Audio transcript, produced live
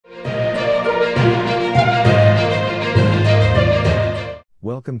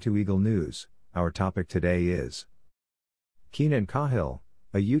Welcome to Eagle News. Our topic today is Keenan Cahill,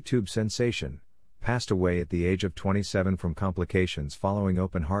 a YouTube sensation, passed away at the age of 27 from complications following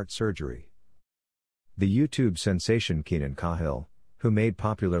open heart surgery. The YouTube sensation Keenan Cahill, who made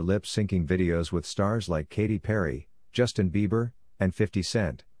popular lip-syncing videos with stars like Katy Perry, Justin Bieber, and 50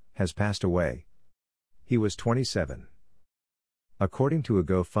 Cent, has passed away. He was 27. According to a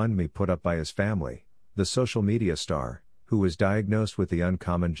GoFundMe put up by his family, the social media star, who was diagnosed with the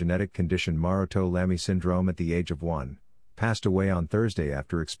uncommon genetic condition Marotto-Lammy syndrome at the age of 1, passed away on Thursday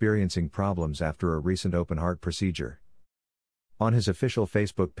after experiencing problems after a recent open-heart procedure. On his official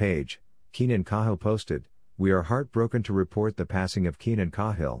Facebook page, Keenan Cahill posted, "We are heartbroken to report the passing of Keenan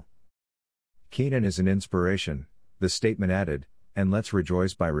Cahill. Keenan is an inspiration," the statement added, "and let's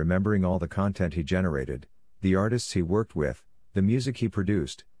rejoice by remembering all the content he generated, the artists he worked with, the music he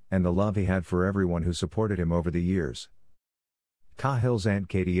produced, and the love he had for everyone who supported him over the years." Cahill's aunt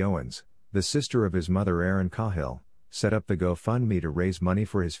Katie Owens, the sister of his mother Erin Cahill, set up the GoFundMe to raise money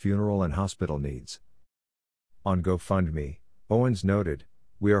for his funeral and hospital needs. On GoFundMe, Owens noted,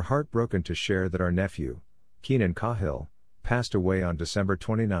 "We are heartbroken to share that our nephew, Keenan Cahill, passed away on December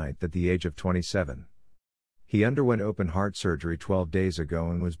 29 at the age of 27. He underwent open heart surgery 12 days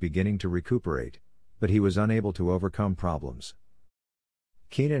ago and was beginning to recuperate, but he was unable to overcome problems."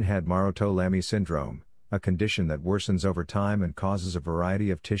 Keenan had Marotto-Lammy syndrome, a condition that worsens over time and causes a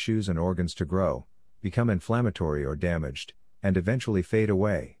variety of tissues and organs to grow, become inflammatory or damaged, and eventually fade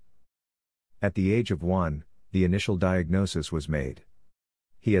away. At the age of 1, the initial diagnosis was made.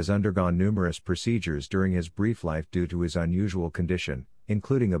 He has undergone numerous procedures during his brief life due to his unusual condition,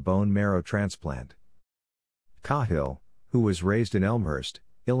 including a bone marrow transplant. Cahill, who was raised in Elmhurst,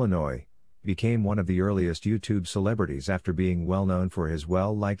 Illinois, became one of the earliest YouTube celebrities after being well known for his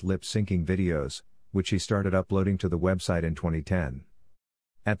well-liked lip-syncing videos, which he started uploading to the website in 2010.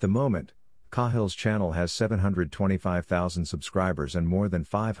 At the moment, Cahill's channel has 725,000 subscribers and more than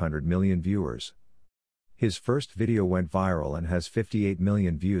 500 million viewers. His first video went viral and has 58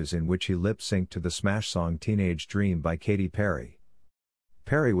 million views, in which he lip-synced to the smash song Teenage Dream by Katy Perry.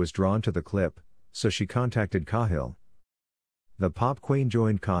 Perry was drawn to the clip, so she contacted Cahill. The pop queen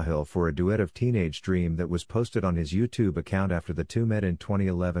joined Cahill for a duet of Teenage Dream that was posted on his YouTube account after the two met in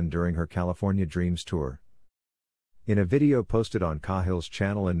 2011 during her California Dreams tour. In a video posted on Cahill's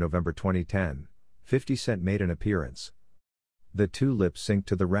channel in November 2010, 50 Cent made an appearance. The two lip-synced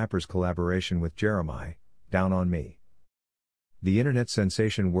to the rapper's collaboration with Jeremiah, "Down on Me." The internet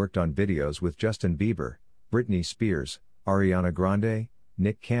sensation worked on videos with Justin Bieber, Britney Spears, Ariana Grande,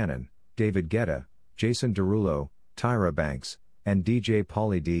 Nick Cannon, David Guetta, Jason Derulo, Tyra Banks, and DJ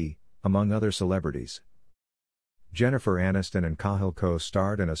Pauly D, among other celebrities. Jennifer Aniston and Cahill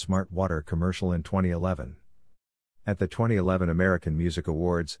co-starred in a Smart Water commercial in 2011. At the 2011 American Music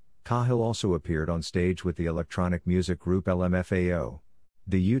Awards, Cahill also appeared on stage with the electronic music group LMFAO.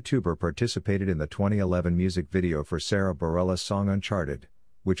 The YouTuber participated in the 2011 music video for Sarah Bareilles' song Uncharted,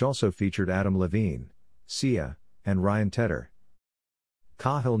 which also featured Adam Levine, Sia, and Ryan Tedder.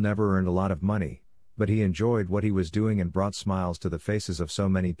 Cahill never earned a lot of money, but he enjoyed what he was doing and brought smiles to the faces of so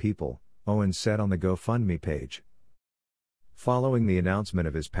many people, Owens said on the GoFundMe page. Following the announcement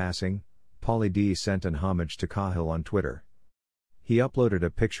of his passing, Pauly D sent an homage to Cahill on Twitter. He uploaded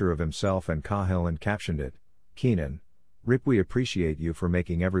a picture of himself and Cahill and captioned it, "Keenan, Rip, we appreciate you for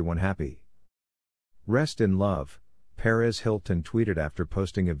making everyone happy. Rest in love," Perez Hilton tweeted after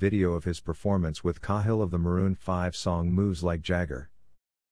posting a video of his performance with Cahill of the Maroon 5 song Moves Like Jagger.